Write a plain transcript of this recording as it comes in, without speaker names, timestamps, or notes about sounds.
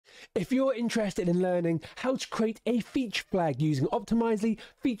If you're interested in learning how to create a feature flag using Optimizely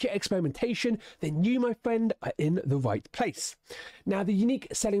feature experimentation, then you, my friend, are in the right place. Now, the unique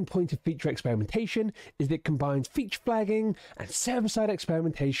selling point of feature experimentation is that it combines feature flagging and server-side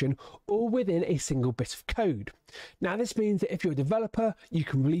experimentation all within a single bit of code. Now, this means that if you're a developer, you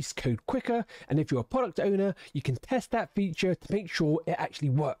can release code quicker, and if you're a product owner, you can test that feature to make sure it actually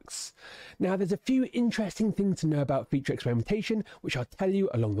works. Now, there's a few interesting things to know about feature experimentation, which I'll tell you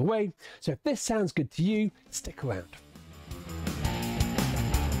along the way. So if this sounds good to you, stick around.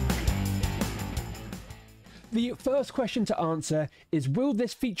 The first question to answer is, will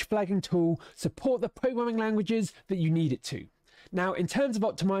this feature flagging tool support the programming languages that you need it to? Now, in terms of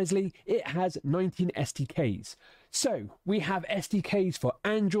Optimizely, it has 19 SDKs. So we have SDKs for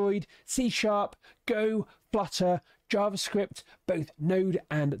Android, C#, Go, Flutter, JavaScript, both Node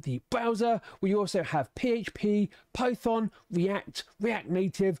and the browser. We also have PHP, Python, React, React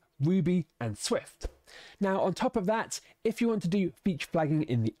Native, Ruby, and Swift. Now, on top of that, if you want to do feature flagging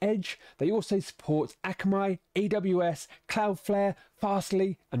in the edge, they also support Akamai, AWS, Cloudflare,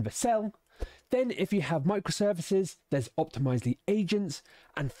 Fastly, and Vercel. Then if you have microservices, there's Optimizely agents,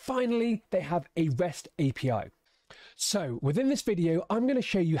 and finally they have a REST API. So within this video, I'm going to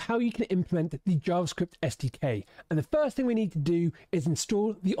show you how you can implement the JavaScript SDK, and the first thing we need to do is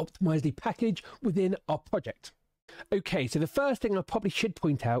install the Optimizely package within our project. Okay, so the first thing I probably should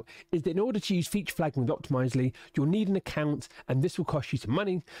point out is that in order to use feature flagging with Optimizely, you'll need an account, and this will cost you some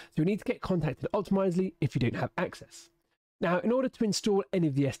money, so you need to get contacted at Optimizely if you don't have access. Now, in order to install any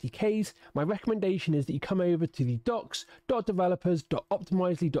of the SDKs, my recommendation is that you come over to the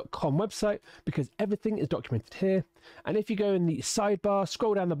docs.developers.optimizely.com website, because everything is documented here. And if you go in the sidebar,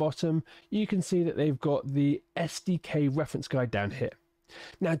 scroll down the bottom, you can see that they've got the SDK reference guide down here.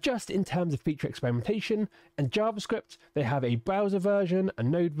 Now, just in terms of feature experimentation and JavaScript, they have a browser version, a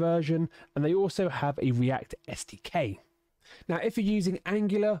Node version, and they also have a React SDK. Now, if you're using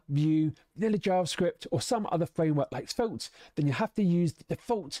Angular, Vue, vanilla JavaScript, or some other framework like Svelte, then you have to use the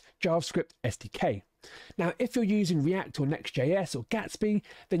default JavaScript SDK. Now, if you're using React or Next.js or Gatsby,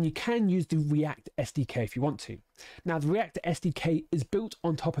 then you can use the React SDK if you want to. Now, the React SDK is built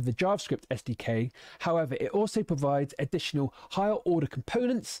on top of the JavaScript SDK. However, it also provides additional higher order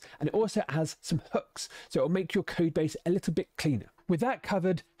components, and it also has some hooks, so it will make your code base a little bit cleaner. With that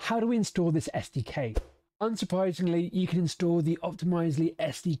covered, how do we install this SDK? Unsurprisingly, you can install the Optimizely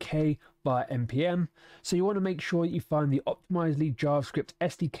SDK via npm, so you want to make sure that you find the Optimizely JavaScript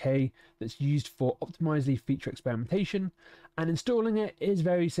SDK that's used for Optimizely feature experimentation, and installing it is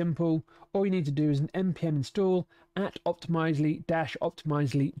very simple. All you need to do is an npm install at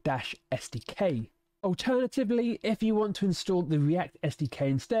optimizely-optimizely-SDK. Alternatively, if you want to install the React SDK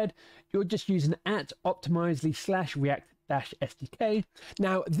instead, you'll just use an at optimizely/react SDK.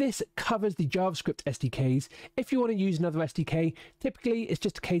 Now, this covers the JavaScript SDKs. If you want to use another SDK, typically it's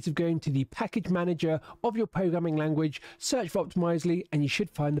just a case of going to the package manager of your programming language, search for Optimizely, and you should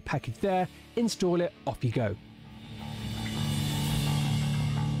find the package there, install it, off you go.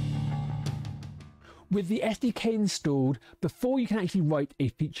 With the SDK installed, before you can actually write a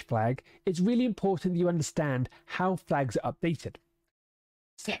feature flag, it's really important that you understand how flags are updated.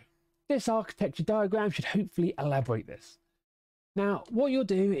 So, this architecture diagram should hopefully elaborate this. Now, what you'll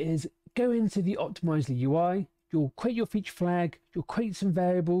do is go into the Optimizely UI, you'll create your feature flag, you'll create some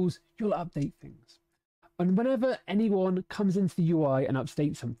variables, you'll update things. And whenever anyone comes into the UI and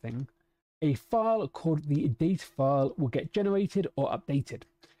updates something, a file called the data file will get generated or updated.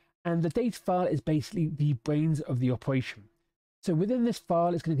 And the data file is basically the brains of the operation. So within this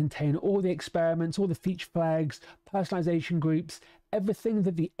file, it's going to contain all the experiments, all the feature flags, personalization groups, everything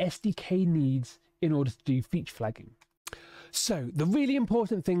that the SDK needs in order to do feature flagging. So the really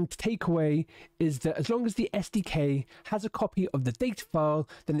important thing to take away is that as long as the SDK has a copy of the data file,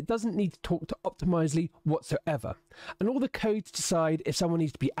 then it doesn't need to talk to Optimizely whatsoever. And all the code to decide if someone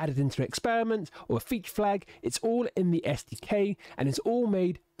needs to be added into an experiment or a feature flag, it's all in the SDK, and it's all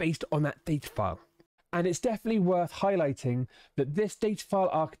made based on that data file. And it's definitely worth highlighting that this data file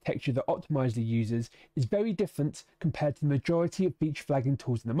architecture that Optimizely uses is very different compared to the majority of feature flagging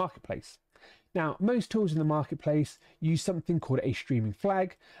tools in the marketplace. Now, most tools in the marketplace use something called a streaming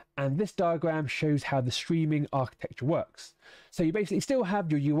flag, and this diagram shows how the streaming architecture works. So you basically still have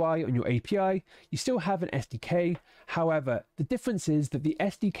your UI on your API, you still have an SDK. However, the difference is that the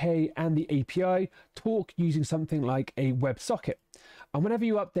SDK and the API talk using something like a WebSocket. And whenever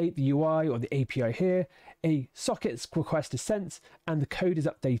you update the UI or the API here, a sockets request is sent and the code is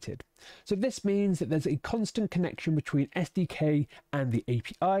updated. So this means that there's a constant connection between SDK and the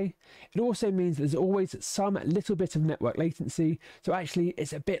API. It also means there's always some little bit of network latency. So actually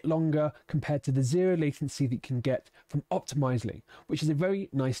it's a bit longer compared to the zero latency that you can get from Optimizely, which is a very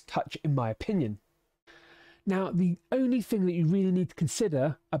nice touch in my opinion. Now, the only thing that you really need to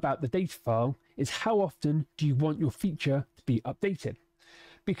consider about the data file is how often do you want your feature to be updated.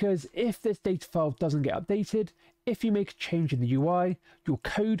 Because if this data file doesn't get updated, if you make a change in the UI, your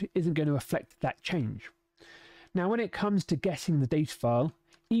code isn't going to reflect that change. Now, when it comes to getting the data file,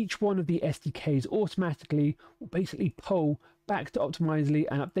 each one of the SDKs automatically will basically pull back to Optimizely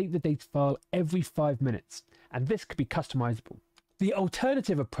and update the data file every 5 minutes. And this could be customizable. The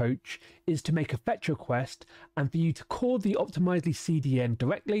alternative approach is to make a fetch request and for you to call the Optimizely CDN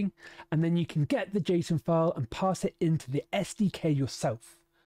directly, and then you can get the JSON file and pass it into the SDK yourself.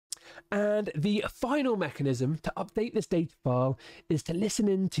 And the final mechanism to update this data file is to listen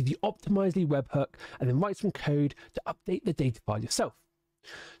in to the Optimizely webhook and then write some code to update the data file yourself.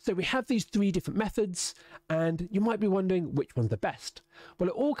 So we have these 3 different methods, and you might be wondering which one's the best. Well,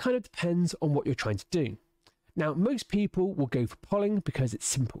 it all kind of depends on what you're trying to do. Now, most people will go for polling because it's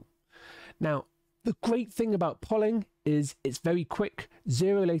simple. Now, the great thing about polling is it's very quick,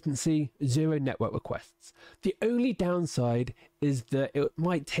 zero latency, zero network requests. The only downside is that it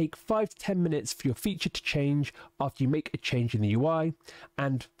might take 5 to 10 minutes for your feature to change after you make a change in the UI.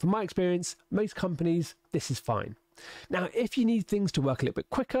 And from my experience, most companies, this is fine. Now, if you need things to work a little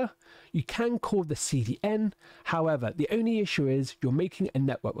bit quicker, you can call the CDN. However, the only issue is you're making a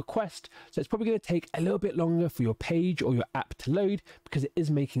network request, so it's probably going to take a little bit longer for your page or your app to load because it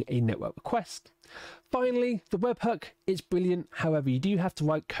is making a network request. Finally, the webhook is brilliant. However, you do have to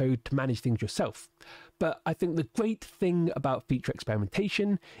write code to manage things yourself. But I think the great thing about feature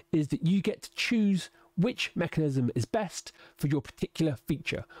experimentation is that you get to choose which mechanism is best for your particular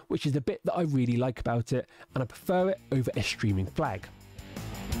feature, which is the bit that I really like about it, and I prefer it over a streaming flag.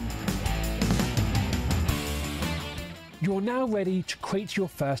 You're now ready to create your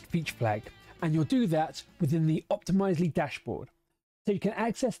first feature flag, and you'll do that within the Optimizely dashboard. So you can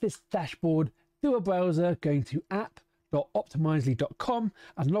access this dashboard through a browser going to app.optimizely.com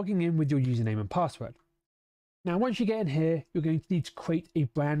and logging in with your username and password. Now, once you get in here, you're going to need to create a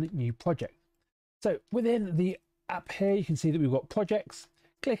brand new project. So within the app here, you can see that we've got projects.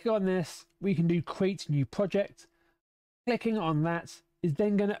 Clicking on this, we can do create new project. Clicking on that is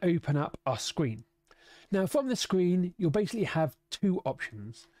then going to open up our screen. Now from the screen, you'll basically have 2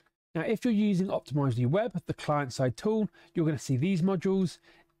 options. Now, if you're using Optimizely Web, the client-side tool, you're going to see these modules.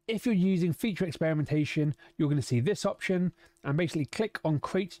 If you're using feature experimentation, you're going to see this option and basically click on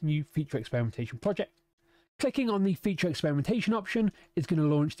create new feature experimentation project. Clicking on the feature experimentation option is going to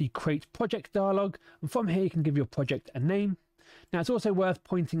launch the create project dialog, and from here you can give your project a name. Now, it's also worth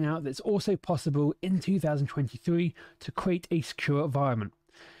pointing out that it's also possible in 2023 to create a secure environment.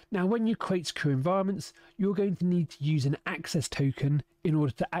 Now, when you create secure environments, you're going to need to use an access token in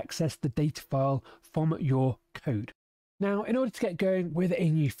order to access the data file from your code. Now, in order to get going with a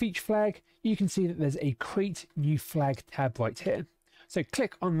new feature flag, you can see that there's a create new flag tab right here. So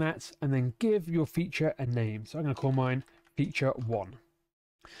click on that and then give your feature a name. So I'm going to call mine feature 1.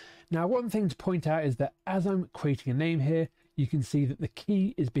 Now, one thing to point out is that as I'm creating a name here, you can see that the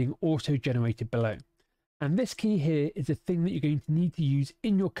key is being auto-generated below. And this key here is a thing that you're going to need to use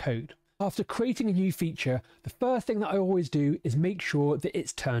in your code. After creating a new feature, the first thing that I always do is make sure that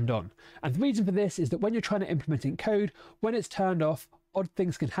it's turned on. And the reason for this is that when you're trying to implement it in code, when it's turned off, odd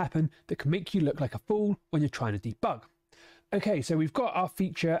things can happen that can make you look like a fool when you're trying to debug. Okay, so we've got our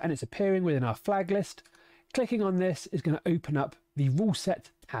feature and it's appearing within our flag list. Clicking on this is going to open up the rule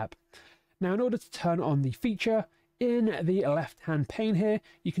set tab. Now, in order to turn on the feature, in the left-hand pane here,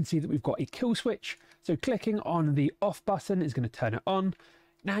 you can see that we've got a kill switch. So clicking on the off button is going to turn it on.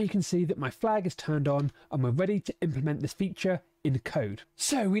 Now you can see that my flag is turned on and we're ready to implement this feature in code.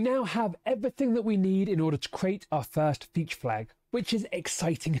 So we now have everything that we need in order to create our first feature flag, which is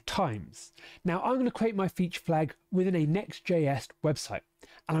exciting times. Now I'm going to create my feature flag within a Next.js website.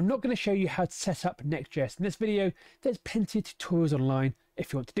 And I'm not going to show you how to set up Next.js in this video. There's plenty of tutorials online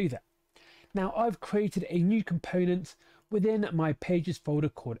if you want to do that. Now I've created a new component within my pages folder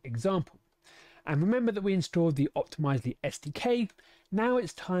called example. And remember that we installed the Optimizely SDK. Now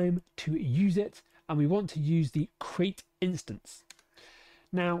it's time to use it, and we want to use the create instance.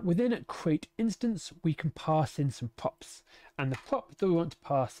 Now within a create instance, we can pass in some props, and the prop that we want to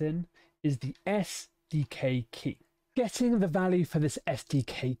pass in is the SDK key. Getting the value for this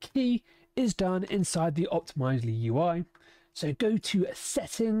SDK key is done inside the Optimizely UI. So go to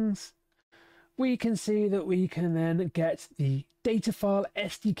settings. We can see that we can then get the data file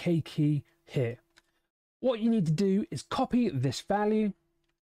SDK key here. What you need to do is copy this value,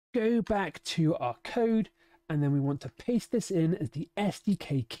 go back to our code, and then we want to paste this in as the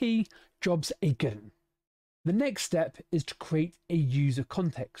SDK key, jobs a good 'un. The next step is to create a user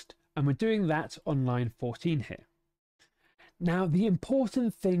context, and we're doing that on line 14 here. Now, the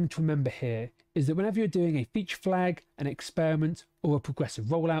important thing to remember here is that whenever you're doing a feature flag, an experiment, or a progressive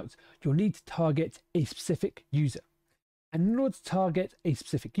rollout, you'll need to target a specific user. And in order to target a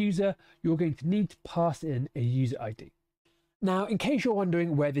specific user, you're going to need to pass in a user ID. Now, in case you're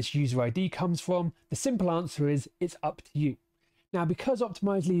wondering where this user ID comes from, the simple answer is it's up to you. Now, because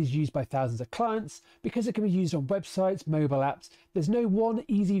Optimizely is used by thousands of clients, because it can be used on websites, mobile apps, there's no one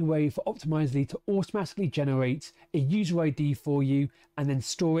easy way for Optimizely to automatically generate a user ID for you and then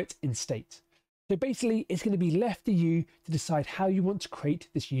store it in state. So basically, it's going to be left to you to decide how you want to create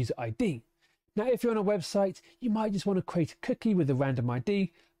this user ID. Now, if you're on a website, you might just want to create a cookie with a random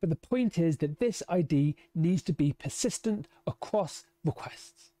ID, but the point is that this ID needs to be persistent across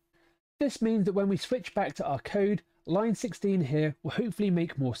requests. This means that when we switch back to our code, line 16 here will hopefully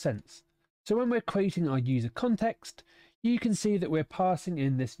make more sense. So when we're creating our user context, you can see that we're passing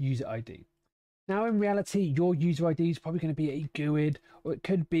in this user ID. Now in reality, your user ID is probably going to be a GUID, or it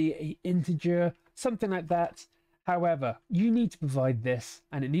could be an integer, something like that. However, you need to provide this,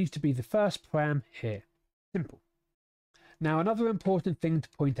 and it needs to be the first param here. Simple. Now another important thing to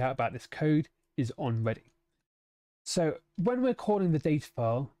point out about this code is onReady. So when we're calling the data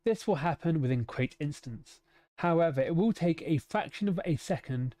file, this will happen within create instance. However, it will take a fraction of a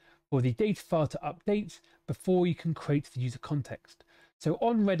second for the data file to update before you can create the user context. So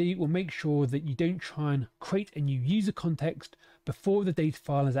onReady will make sure that you don't try and create a new user context before the data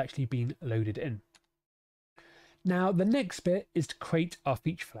file has actually been loaded in. Now, the next bit is to create our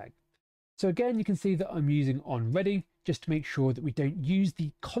feature flag. So again, you can see that I'm using onReady just to make sure that we don't use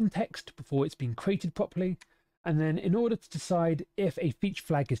the context before it's been created properly. And then in order to decide if a feature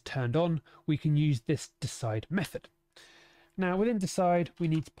flag is turned on, we can use this decide method. Now within decide, we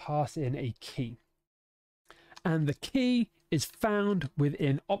need to pass in a key. And the key is found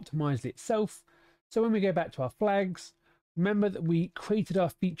within Optimizely itself. So when we go back to our flags, remember that we created our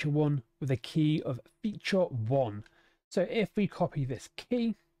feature one with a key of feature one. So if we copy this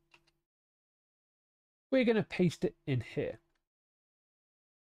key, we're going to paste it in here.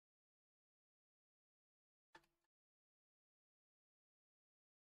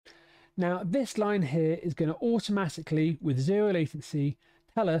 Now this line here is going to automatically, with zero latency,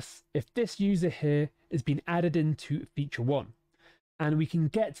 tell us if this user here has been added into feature one. And we can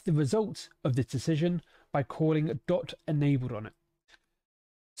get the result of this decision by calling .enabled on it.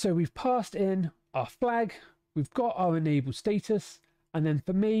 So we've passed in our flag, we've got our enable status, and then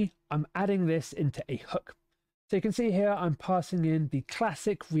for me, I'm adding this into a hook. So you can see here, I'm passing in the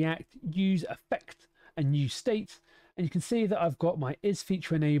classic React use effect and use state. And you can see that I've got my is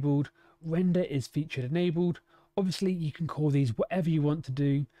feature enabled, render is feature enabled. Obviously, you can call these whatever you want to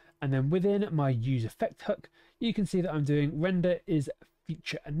do. And then within my use effect hook, you can see that I'm doing render is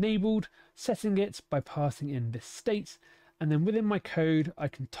feature enabled, setting it by passing in this state. And then within my code, I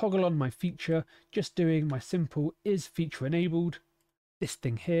can toggle on my feature, just doing my simple is feature enabled, this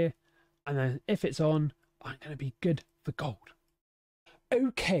thing here. And then if it's on, I'm going to be good for gold.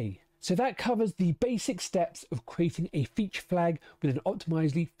 Okay. So that covers the basic steps of creating a feature flag with an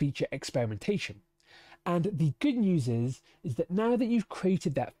Optimizely feature experimentation. And the good news is that now that you've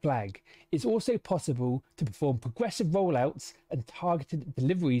created that flag, it's also possible to perform progressive rollouts and targeted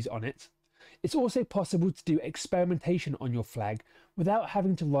deliveries on it. It's also possible to do experimentation on your flag without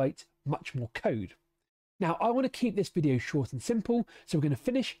having to write much more code. Now, I want to keep this video short and simple, so we're going to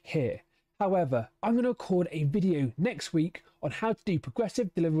finish here. However, I'm going to record a video next week on how to do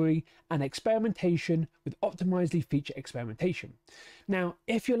progressive delivery and experimentation with Optimizely feature experimentation. Now,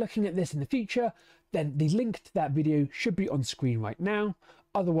 if you're looking at this in the future, then the link to that video should be on screen right now.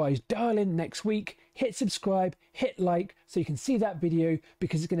 Otherwise, dial in next week, hit subscribe, hit like, so you can see that video,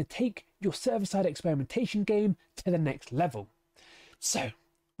 because it's going to take your server-side experimentation game to the next level. So,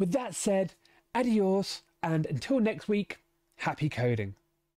 with that said, adios, and until next week, happy coding.